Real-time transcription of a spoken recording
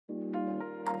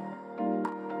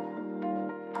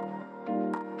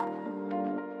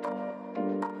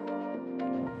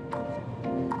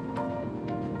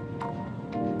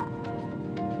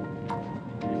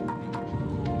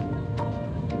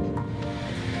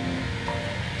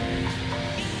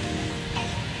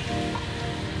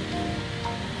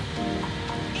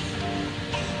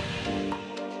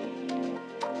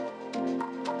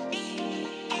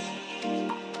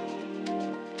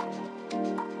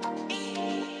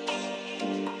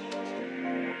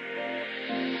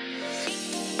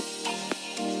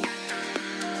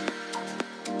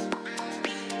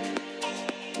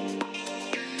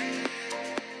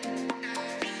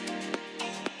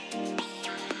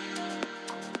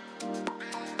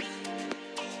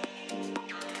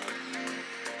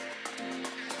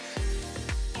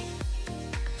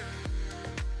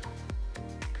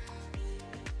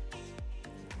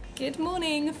Good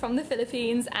morning from the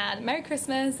Philippines and Merry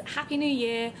Christmas, Happy New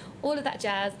Year, all of that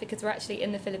jazz, because we're actually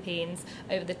in the Philippines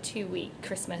over the 2-week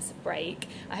Christmas break.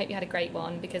 I hope you had a great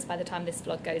one, because by the time this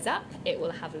vlog goes up, it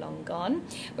will have long gone.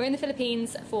 We're in the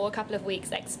Philippines for a couple of weeks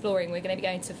exploring. We're going to be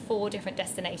going to 4 different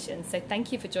destinations, so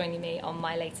thank you for joining me on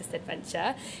my latest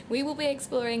adventure. We will be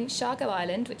exploring Siargao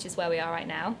Island, which is where we are right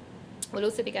now. We'll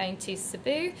also be going to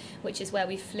Cebu, which is where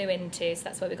we flew into, so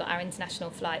that's where we got our international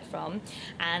flight from,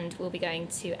 and we'll be going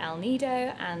to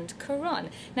El-Nido and Coron.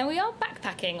 Now, we are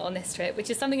backpacking on this trip, which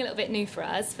is something a little bit new for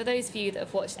us. For those of you that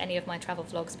have watched any of my travel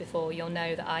vlogs before, you'll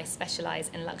know that I specialise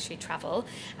in luxury travel,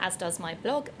 as does my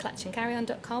blog,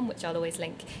 clutchandcarryon.com, which I'll always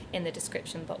link in the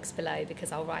description box below,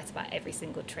 because I'll write about every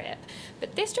single trip.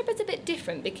 But this trip is a bit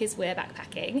different because we're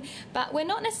backpacking, but we're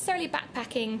not necessarily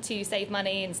backpacking to save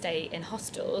money and stay in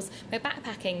hostels. We're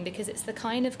backpacking because it's the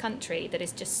kind of country that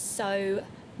is just so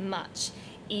much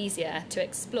easier to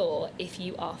explore if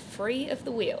you are free of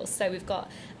the wheels. So we've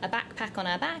got a backpack on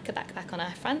our back, a backpack on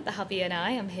our front, the hubby and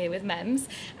I'm here with Mems,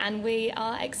 and we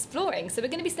are exploring. So we're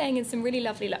going to be staying in some really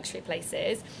lovely luxury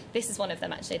places. This is one of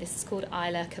them actually. This is called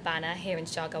Isla Cabana here in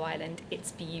Siargao Island.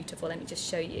 It's beautiful. Let me just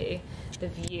show you the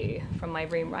view from my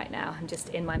room right now. I'm just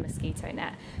in my mosquito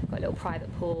net. I've got a little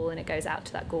private pool and it goes out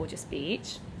to that gorgeous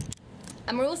beach.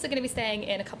 And we're also going to be staying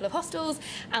in a couple of hostels,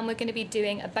 and we're going to be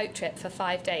doing a boat trip for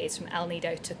 5 days from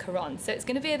El-Nido to Coron. So it's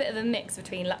going to be a bit of a mix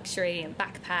between luxury and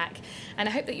backpack, and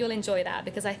I hope that you'll enjoy that,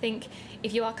 because I think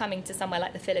if you are coming to somewhere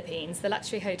like the Philippines, the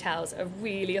luxury hotels are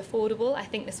really affordable. I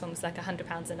think this one was like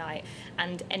 £100 a night,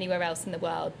 and anywhere else in the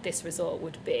world this resort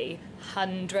would be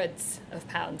hundreds of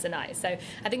pounds a night. So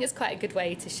I think it's quite a good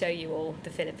way to show you all the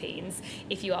Philippines.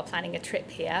 If you are planning a trip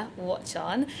here, watch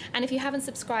on. And if you haven't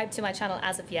subscribed to my channel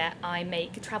as of yet, I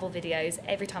make travel videos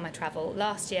every time I travel.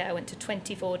 Last year I went to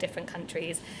 24 different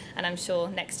countries, and I'm sure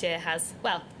next year has,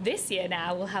 well, this year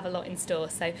now we'll have a lot in store,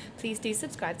 so please do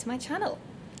subscribe to my channel.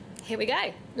 Here we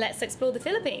go, let's explore the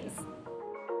Philippines.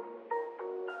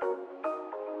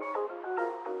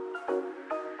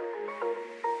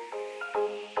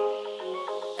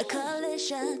 A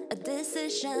collision of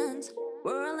decisions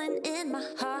whirling in my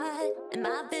heart, and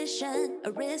my vision,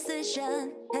 a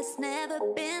rescission, has never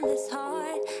been this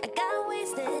hard. I got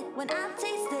wasted when I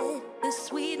tasted the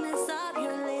sweetness of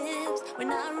your lips. We're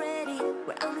not ready,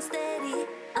 we're unsteady,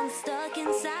 I'm stuck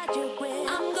inside your grip.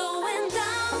 I'm going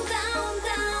down, down,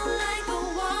 down like a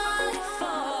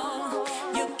waterfall.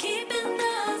 You're keeping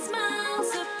us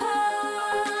miles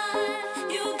apart.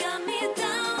 You got me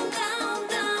down, down,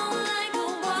 down like a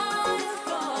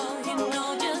waterfall. You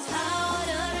know just how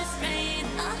to restrain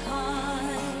a heart.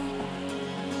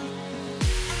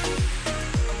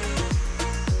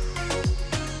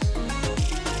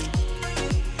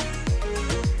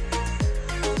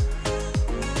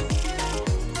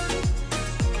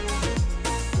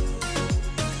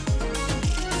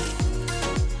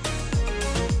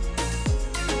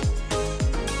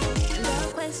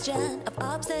 The question of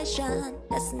obsession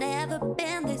has never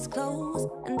been this close,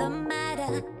 and the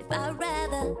matter if I'd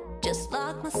rather just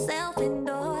lock myself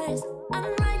indoors.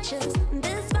 I'm righteous,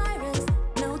 this virus,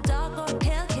 no dog or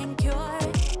pill can cure.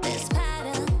 This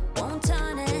pattern won't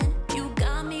turn it, you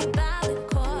got me by the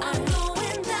cord. I'm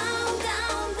going down,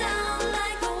 down, down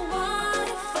like a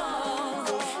waterfall.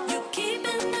 You're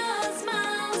keeping us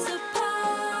miles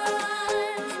apart.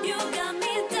 You got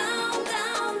me down,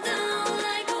 down, down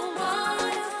like a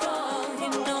waterfall. You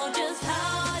know just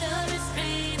how to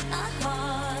restrain a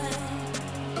heart.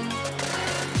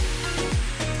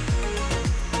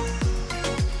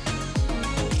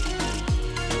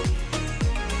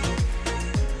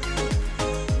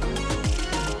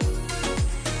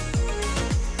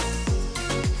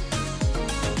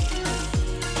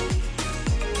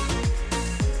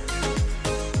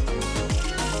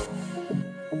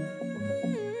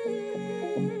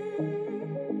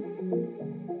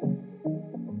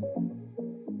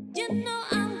 You know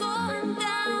I'm going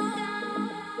down.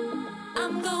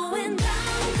 I'm going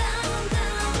down, down,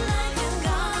 down like a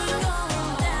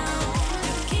going down.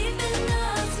 You're keeping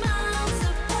us miles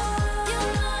apart. You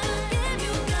know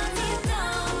you got me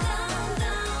down, down,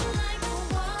 down like a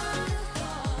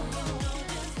waterfall. You know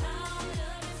just how to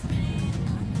restrain a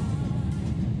heart.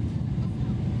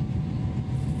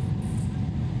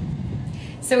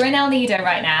 So we're in El-Nido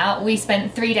right now. We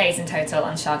spent 3 days in total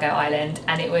on Siargao Island,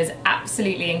 and it was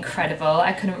absolutely incredible.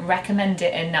 I couldn't recommend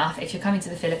it enough if you're coming to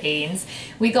the Philippines.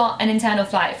 We got an internal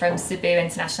flight from Cebu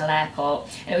International Airport,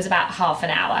 and it was about half an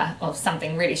hour or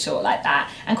something really short like that,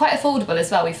 and quite affordable as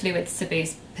well. We flew with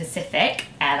Cebu's Pacific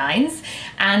Airlines,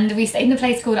 and we stayed in a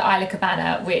place called Isla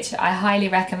Cabana, which I highly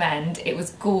recommend. It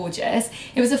was gorgeous.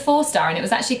 It was a 4-star and it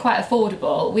was actually quite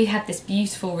affordable. We had this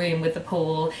beautiful room with the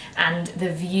pool and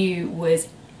the view was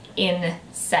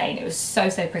insane. It was so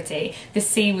pretty. The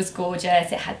sea was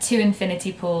gorgeous. It had 2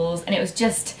 infinity pools and it was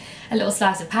just a little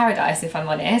slice of paradise, if I'm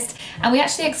honest. And we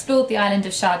actually explored the island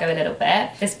of Siargao a little bit.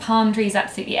 There's palm trees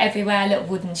absolutely everywhere, little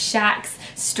wooden shacks,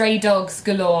 stray dogs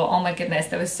galore. Oh my goodness,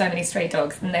 there were so many stray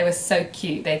dogs and they were so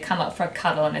cute. They'd come up for a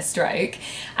cuddle and a stroke.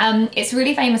 It's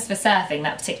really famous for surfing,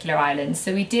 that particular island.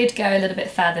 So we did go a little bit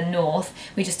further north.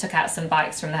 We just took out some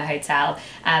bikes from the hotel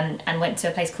and went to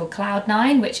a place called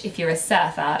Cloud9, which if you're a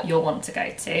surfer, you'll want to go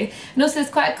to. And also there's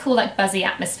quite a cool like buzzy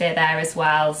atmosphere there as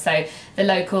well. So the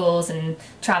locals and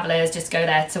travellers just go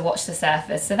there to watch the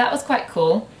surfers. So that was quite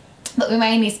cool. But we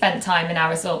mainly spent time in our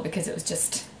resort because it was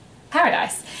just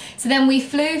paradise. So then we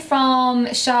flew from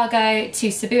Siargao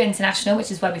to Cebu International,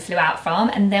 which is where we flew out from,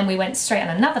 and then we went straight on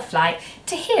another flight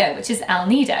to here, which is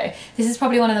El-Nido. This is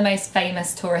probably one of the most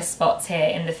famous tourist spots here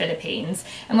in the Philippines,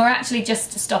 and we're actually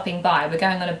just stopping by. We're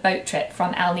going on a boat trip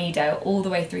from El-Nido all the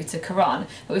way through to Coron,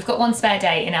 but we've got one spare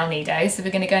day in El-Nido, so we're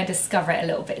going to go and discover it a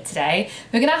little bit today.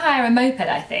 We're going to hire a moped,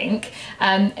 I think.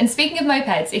 And speaking of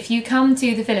mopeds, if you come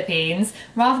to the Philippines,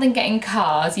 rather than getting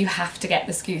cars, you have to get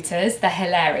the scooters. They're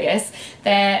hilarious.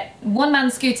 They're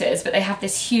one-man scooters, but they have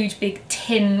this huge big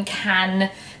tin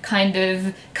can kind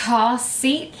of car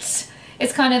seat.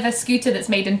 It's kind of a scooter that's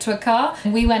made into a car.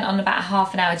 We went on about a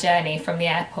half-an-hour journey from the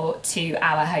airport to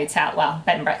our hotel, well,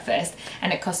 bed and breakfast,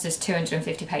 and it cost us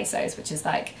 250 pesos, which is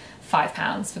like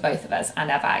 £5 for both of us and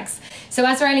our bags. So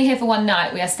as we're only here for one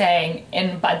night, we are staying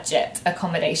in budget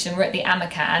accommodation. We're at the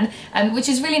Amacan, which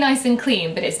is really nice and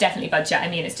clean, but it's definitely budget. I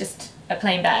mean, it's just a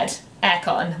plain bed,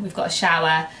 aircon, we've got a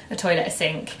shower, a toilet, a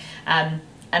sink, and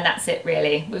that's it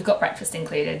really. We've got breakfast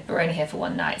included, but we're only here for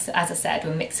one night. So as I said,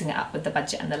 we're mixing it up with the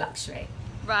budget and the luxury.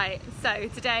 Right, so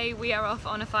today we are off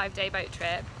on a 5-day boat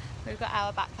trip. We've got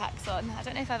our backpacks on. I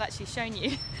don't know if I've actually shown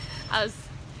you us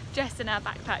dressed in our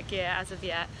backpack gear as of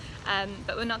yet,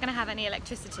 but we're not going to have any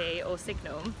electricity or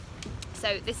signal.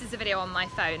 So this is a video on my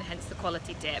phone, hence the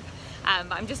quality dip.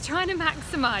 But I'm just trying to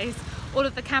maximise all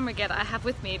of the camera gear that I have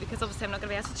with me because obviously I'm not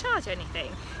going to be able to charge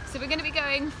anything. So we're going to be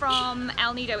going from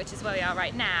El-Nido, which is where we are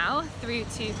right now, through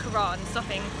to Coron,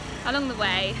 stopping along the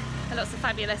way at lots of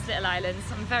fabulous little islands.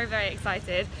 I'm very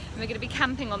excited. And we're going to be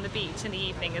camping on the beach in the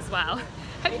evening as well.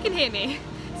 Hope you can hear me.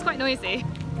 It's quite noisy.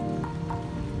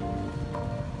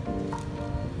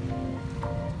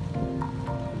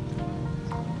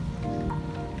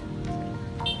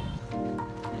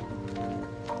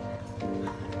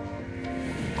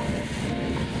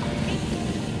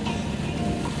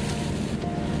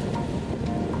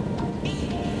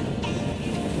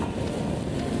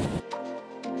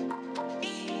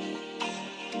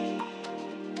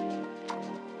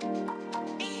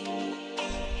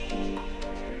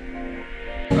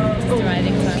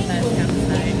 Arriving to our first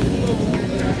campsite.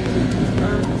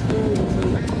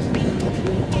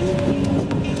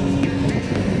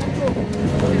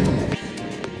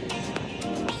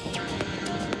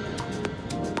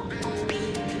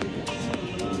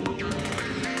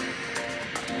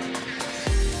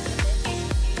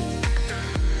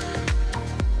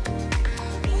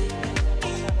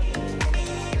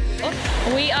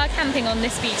 We are camping on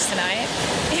this beach tonight.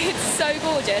 It's so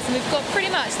gorgeous and we've got pretty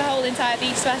much the whole entire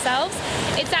beach to ourselves.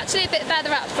 It's actually a bit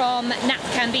further up from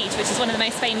Napcan Beach, which is one of the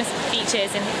most famous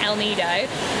beaches in El-Nido.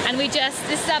 And this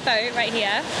is our boat right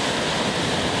here.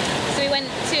 So we went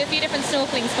to a few different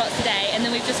snorkeling spots today and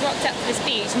then we've just rocked up to this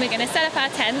beach and we're going to set up our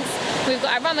tents. We've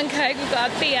got our rum and coke, we've got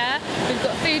our beer, we've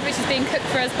got food which is being cooked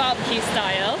for us barbecue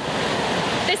style.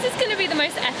 This is going to be the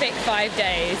most epic 5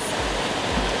 days.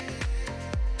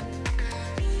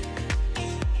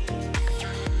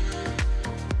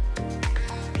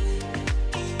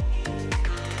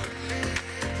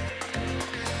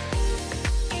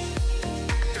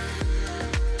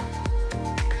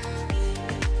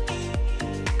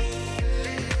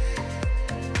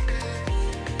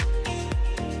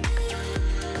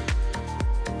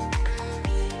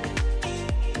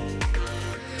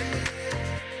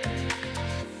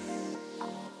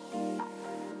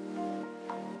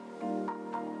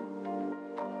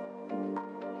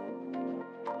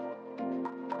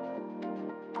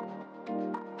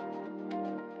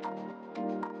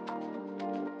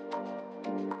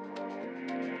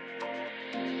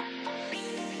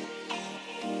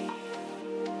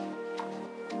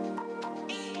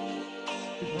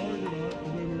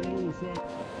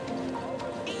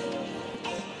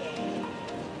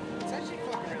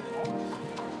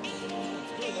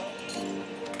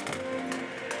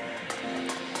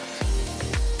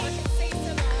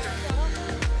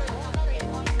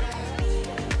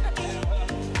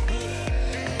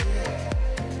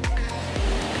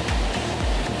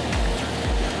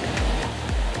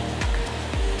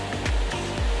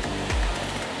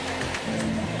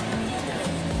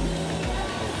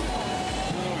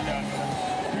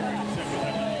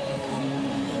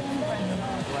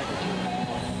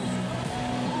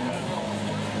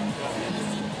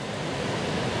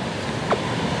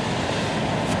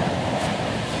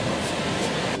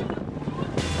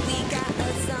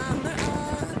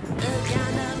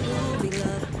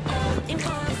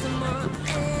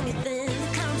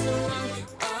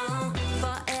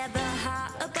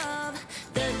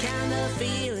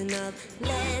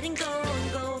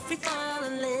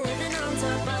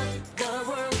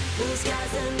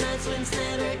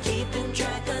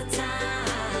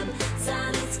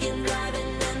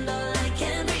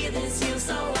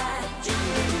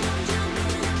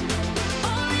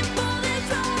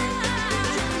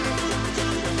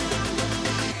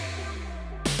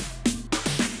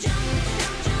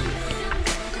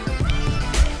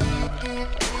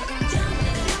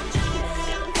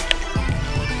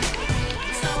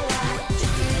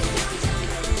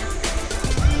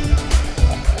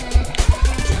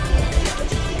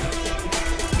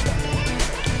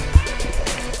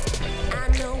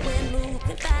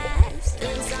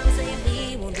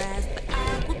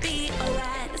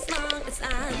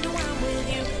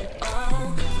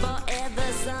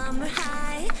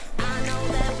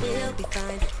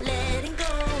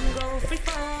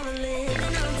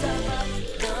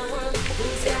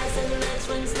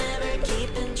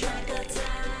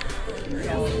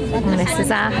 And this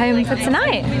is our home for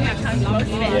tonight.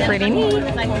 Pretty neat.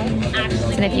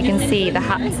 And if you can see the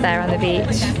huts there on the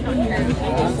beach.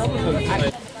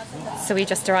 So we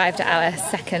just arrived at our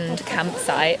second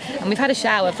campsite and we've had a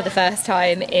shower for the first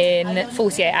time in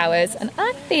 48 hours and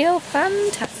I feel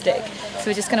fantastic. So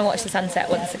we're just going to watch the sunset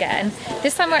once again.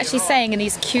 This time we're actually staying in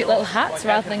these cute little huts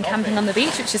rather than camping on the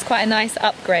beach, which is quite a nice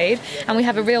upgrade. And we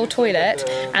have a real toilet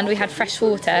and we had fresh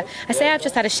water. I say I've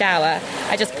just had a shower.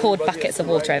 I just poured buckets of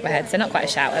water overhead, so not quite a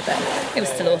shower, but it was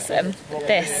still awesome.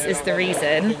 This is the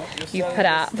reason you put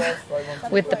up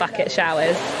with the bucket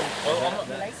showers.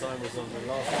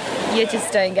 You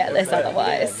just don't get this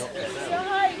otherwise.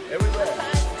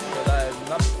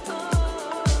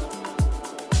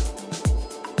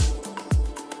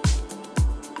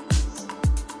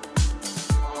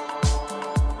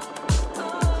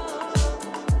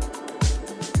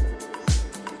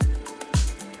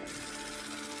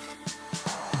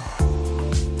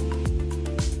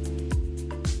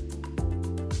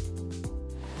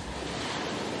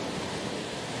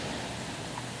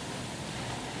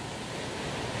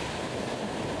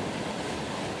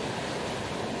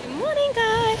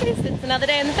 It's another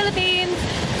day in the Philippines.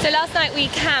 So last night we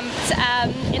camped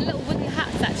in little wooden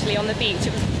huts actually on the beach.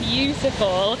 It was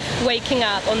beautiful waking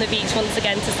up on the beach once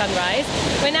again to sunrise.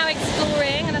 We're now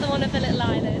exploring another one of the little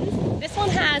islands. This one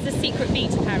has a secret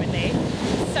beach apparently.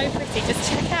 It's so pretty.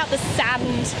 Just check out the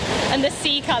sand and the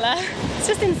sea colour. It's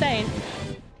just insane.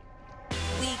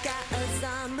 We got a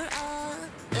summer of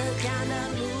the kind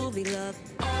of movie love.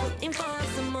 All in for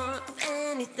some more of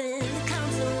anything that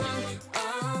comes along.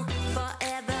 Oh,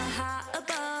 forever high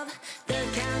above the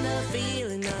kind of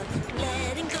feeling of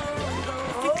letting go and go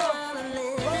free falling,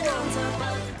 living on top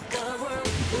of the world.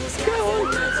 Blue skies and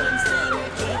nights when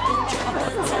we're keeping track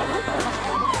of time.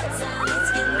 Silence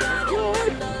can drive you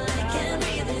under, I can't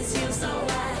breathe this you so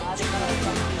wide.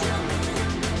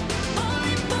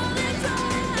 Only for the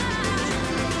time.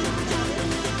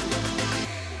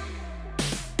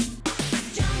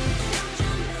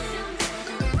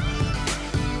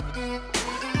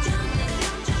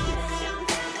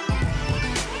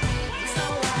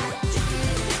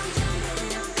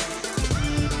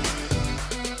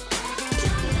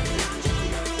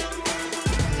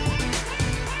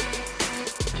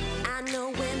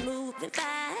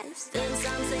 Fast, and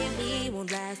some say we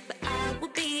won't last, but I will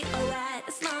be alright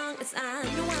as long as I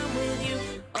know I'm with you.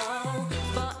 Oh,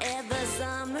 forever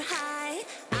summer high,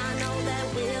 I know that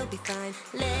we'll be fine.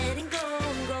 Letting go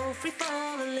and go free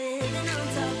falling, living on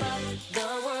top of the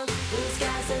world. Blue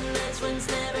skies and nights winds,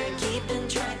 never keeping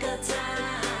track of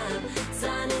time.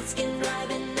 Sun and skin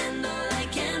driving and all I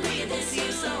can breathe is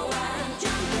you, so I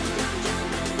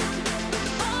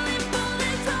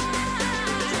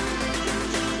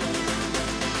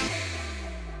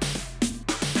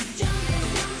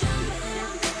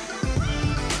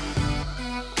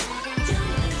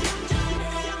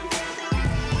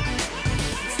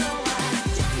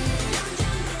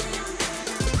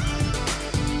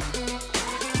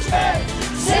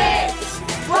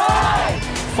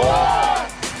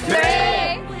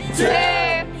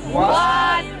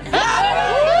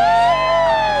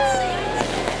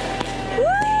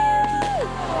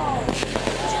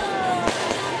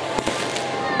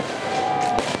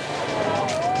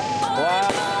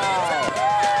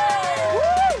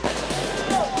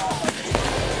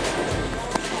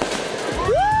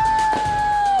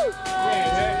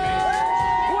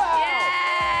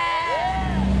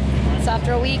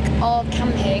after a week of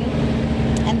camping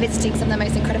and visiting some of the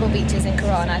most incredible beaches in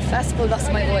Coron, I first of all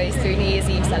lost my voice through New Year's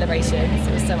Eve celebrations.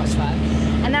 It was so much fun.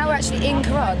 And now we're actually in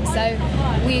Coron, so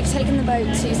we've taken the boat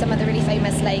to some of the really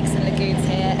famous lakes and lagoons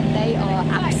here, and they are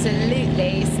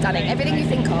absolutely stunning. Everything you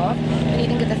think of when you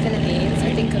think of the Philippines,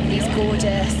 you think of these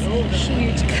gorgeous,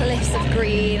 huge cliffs of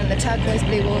green and the turquoise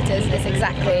blue waters. It's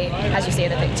exactly as you see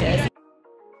in the pictures.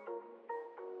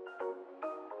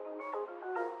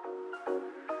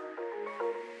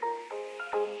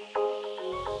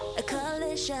 a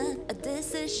collision of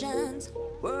decisions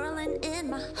whirling in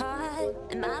my heart,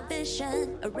 and my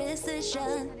vision, a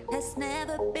rescission, has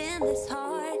never been this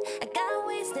hard. I got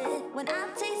wasted when I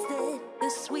tasted the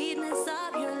sweetness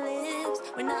of your lips.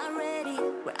 We're not ready,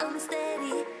 we're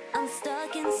unsteady, I'm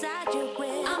stuck inside your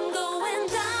grip. I'm going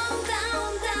down,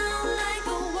 down, down like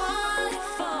a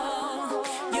waterfall.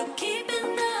 You're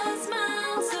keeping us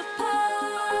miles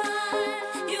apart.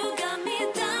 You got me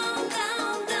down,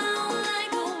 down, down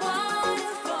like a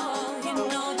waterfall. You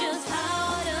know just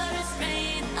how to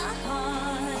restrain a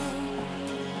heart.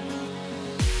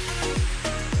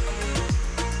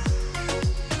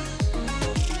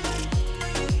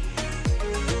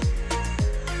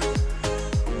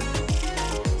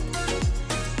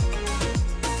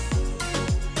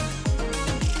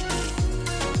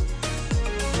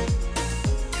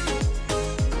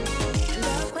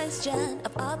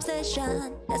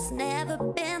 obsession has never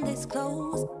been this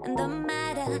close. And no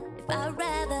matter if I'd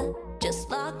rather just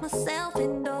lock myself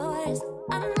indoors.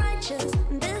 I'm righteous,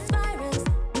 this virus,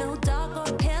 no dog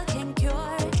or pill can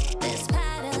cure. This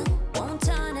pattern won't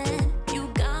turn it, you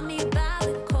got me by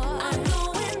the cord. I'm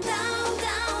going down,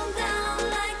 down, down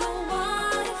like a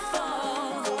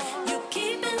waterfall. You're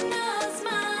keeping us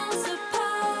miles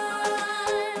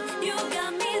apart. You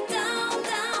got me down,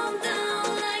 down, down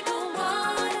like a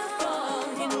waterfall.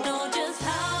 You know just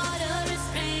how to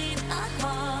restrain a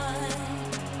heart.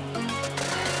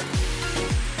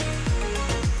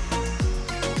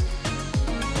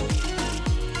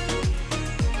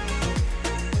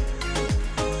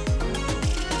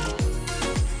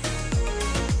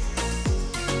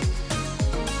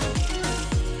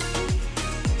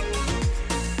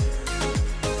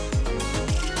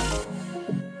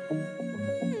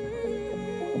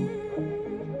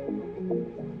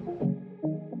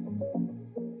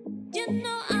 You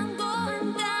know I'm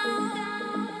going down.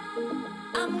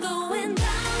 I'm going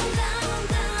down, down,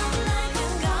 down like a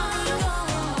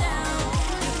going down.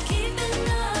 Keeping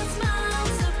us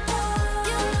miles apart.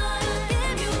 You know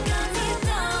you got me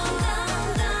down, down,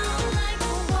 down like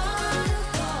a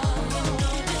waterfall. You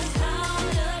know just how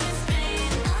to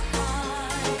restrain a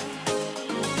heart.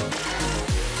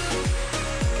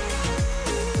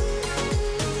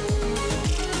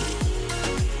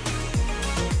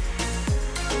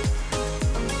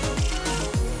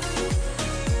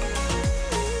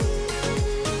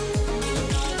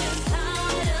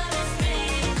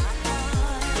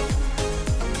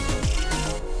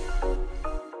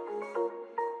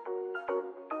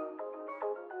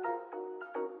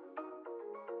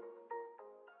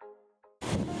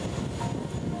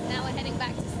 Now we're heading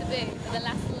back to Cebu for the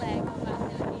last leg of our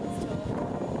Philippines tour.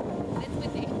 And it's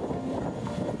windy.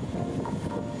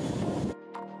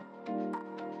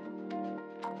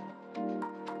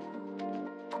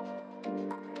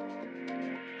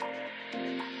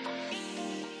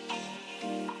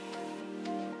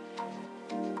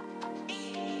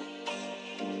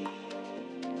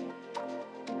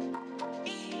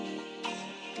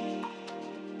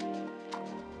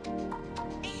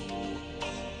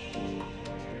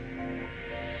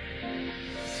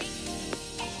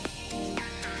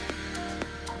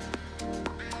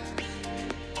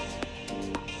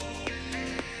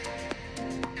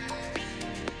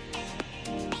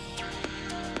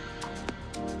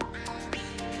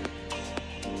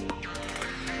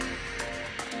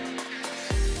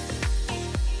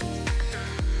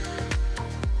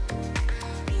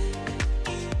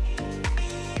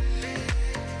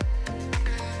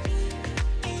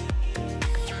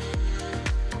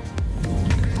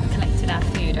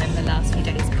 Over the last few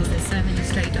days because there's so many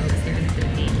stray dogs here in the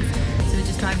Philippines. So we're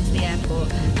just driving to the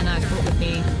airport and I brought with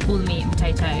me all the meat and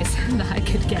potatoes that I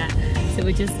could get. So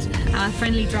our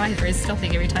friendly driver is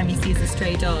stopping every time he sees a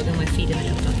stray dog and we're feeding the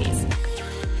little doggies.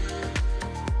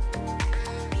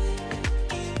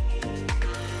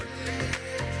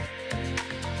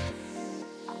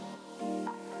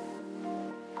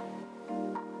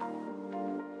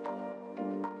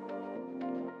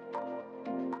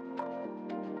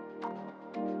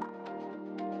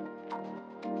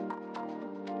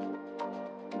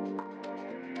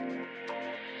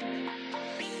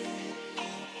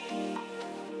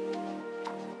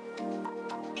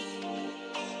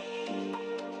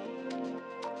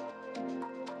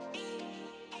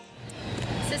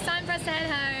 So it's time for us to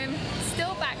head home,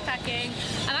 still backpacking.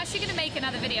 I'm actually going to make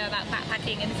another video about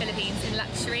backpacking in the Philippines in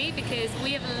luxury because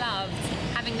we have loved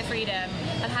having the freedom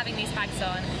of having these bags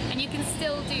on, and you can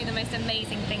still do the most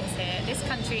amazing things here. This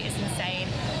country is insane.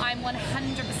 I'm 100%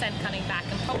 coming back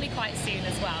and probably quite soon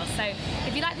as well. So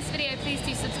if you like this video, please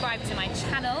do subscribe to my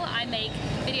channel. I make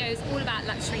videos all about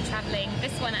luxury traveling.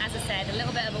 This one, as I said, a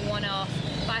little bit of a one-off,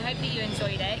 but I hope that you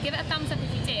enjoyed it. Give it a thumbs up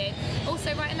if you did.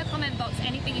 Also write in the comment box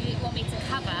anything you want me to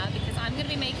cover because I'm going to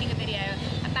be making a video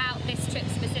about this trip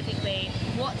specifically,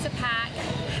 what to pack,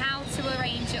 how to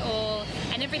arrange it all,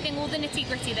 and everything, all the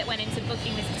nitty-gritty that went into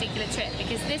booking this particular trip,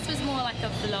 because this was more like a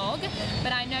vlog,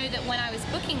 but I know that when I was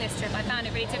booking this trip I found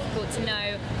it really difficult to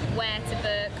know where to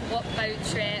book, what boat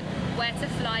trip, where to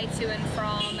fly to and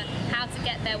from, how to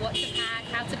get there, what to pack,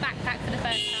 how to backpack for the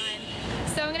first time.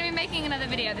 So I'm going to be making another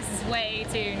video. This is way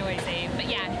too noisy, but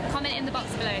yeah, comment in the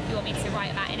box below if you want me to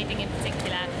write about anything in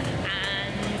particular,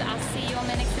 and I'll see you on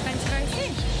my next adventure very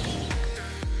soon.